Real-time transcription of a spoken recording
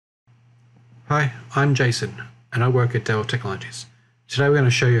Hi, I'm Jason, and I work at Dell Technologies. Today we're going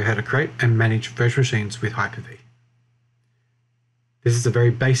to show you how to create and manage virtual machines with Hyper-V. This is a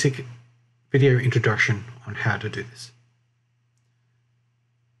very basic video introduction on how to do this.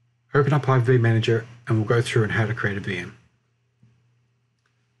 Open up Hyper-V Manager and we'll go through on how to create a VM.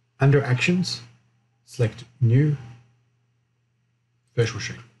 Under Actions, select New Virtual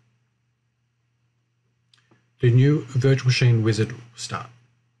Machine. The new virtual machine wizard will start.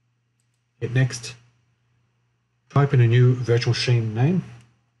 Hit Next. Type in a new virtual machine name.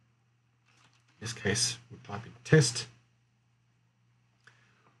 In this case, we'll type in Test.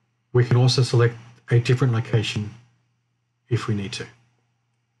 We can also select a different location if we need to.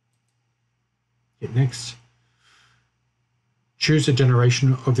 Hit Next. Choose a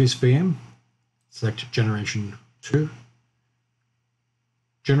generation of this VM. Select Generation 2.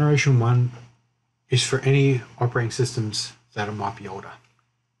 Generation 1 is for any operating systems that might be older.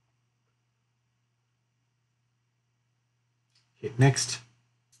 Hit Next.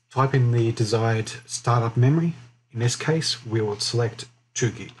 Type in the desired startup memory. In this case, we will select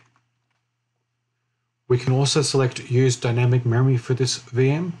 2 GB. We can also select Use Dynamic Memory for this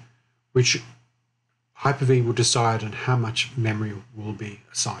VM, which Hyper-V will decide on how much memory will be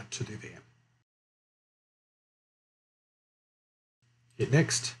assigned to the VM. Hit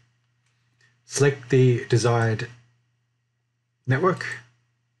Next. Select the desired network.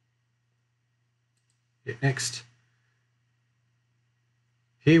 Hit Next.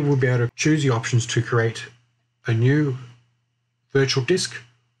 Here we'll be able to choose the options to create a new virtual disk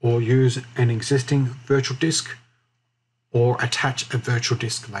or use an existing virtual disk or attach a virtual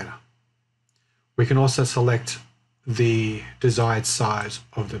disk later. We can also select the desired size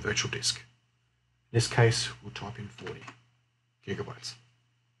of the virtual disk. In this case, we'll type in 40 gigabytes.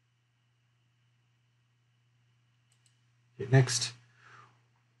 Hit Next.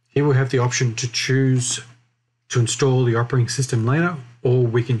 Here we'll have the option to choose to install the operating system later, or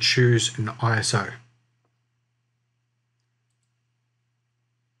we can choose an ISO.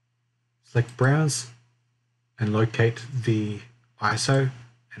 Select Browse and locate the ISO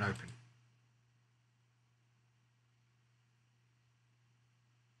and open.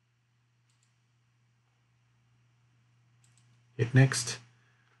 Hit Next.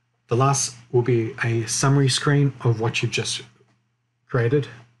 The last will be a summary screen of what you've just created.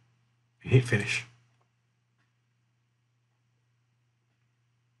 Hit Finish.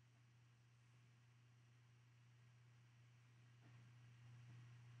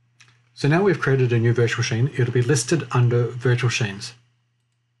 So now we've created a new virtual machine. It'll be listed under virtual machines.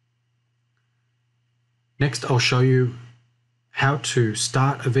 Next, I'll show you how to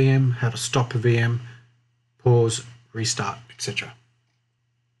start a VM, how to stop a VM, pause, restart, etc.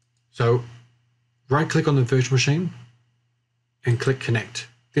 So right-click on the virtual machine and click Connect.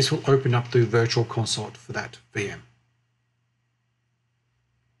 This will open up the virtual console for that VM.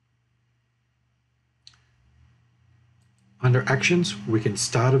 Under Actions, we can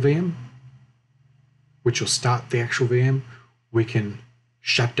start a VM, which will start the actual VM. We can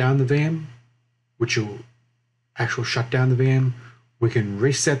shut down the VM, which will actually shut down the VM. We can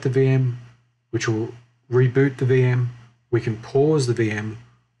reset the VM, which will reboot the VM. We can pause the VM,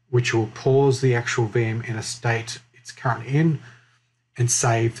 which will pause the actual VM in a state it's currently in and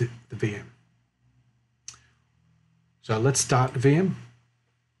save the VM. So let's start the VM.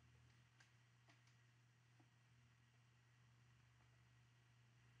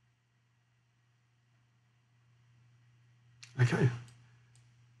 Okay.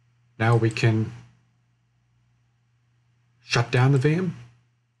 Now we can shut down the VM.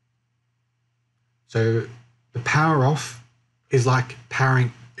 So the power off is like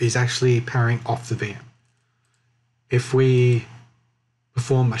actually powering off the VM. If we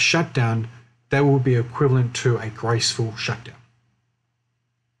perform a shutdown, that will be equivalent to a graceful shutdown.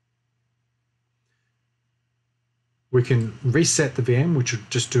 We can reset the VM, which would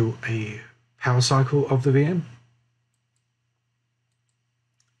just do a power cycle of the VM.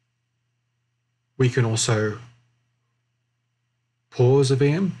 We can also pause the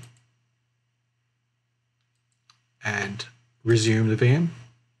VM and resume the VM.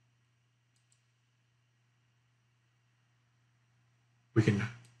 We can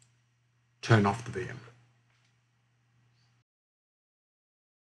turn off the VM.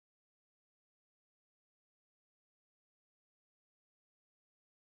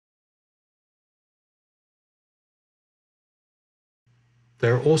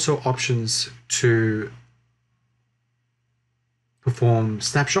 There are also options to perform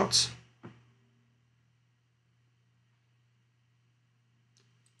snapshots.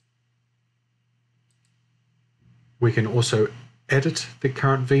 We can also edit the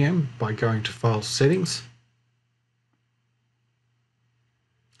current VM by going to File Settings.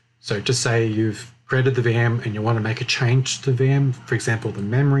 So just say you've created the VM and you want to make a change to the VM, for example, the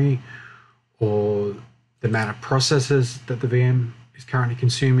memory or the amount of processors that the VM is currently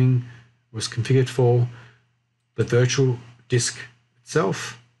consuming was configured for, the virtual disk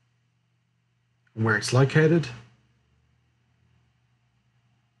itself, and where it's located,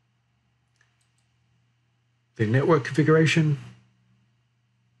 the network configuration,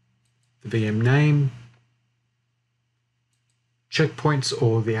 the VM name, checkpoints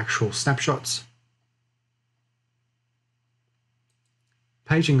or the actual snapshots,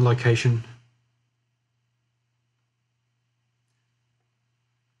 paging location,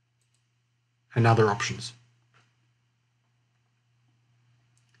 and other options.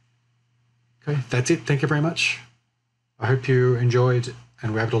 Okay, that's it. Thank you very much. I hope you enjoyed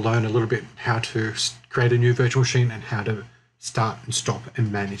and were able to learn a little bit how to create a new virtual machine and how to start and stop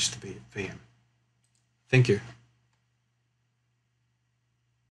and manage the VM. Thank you.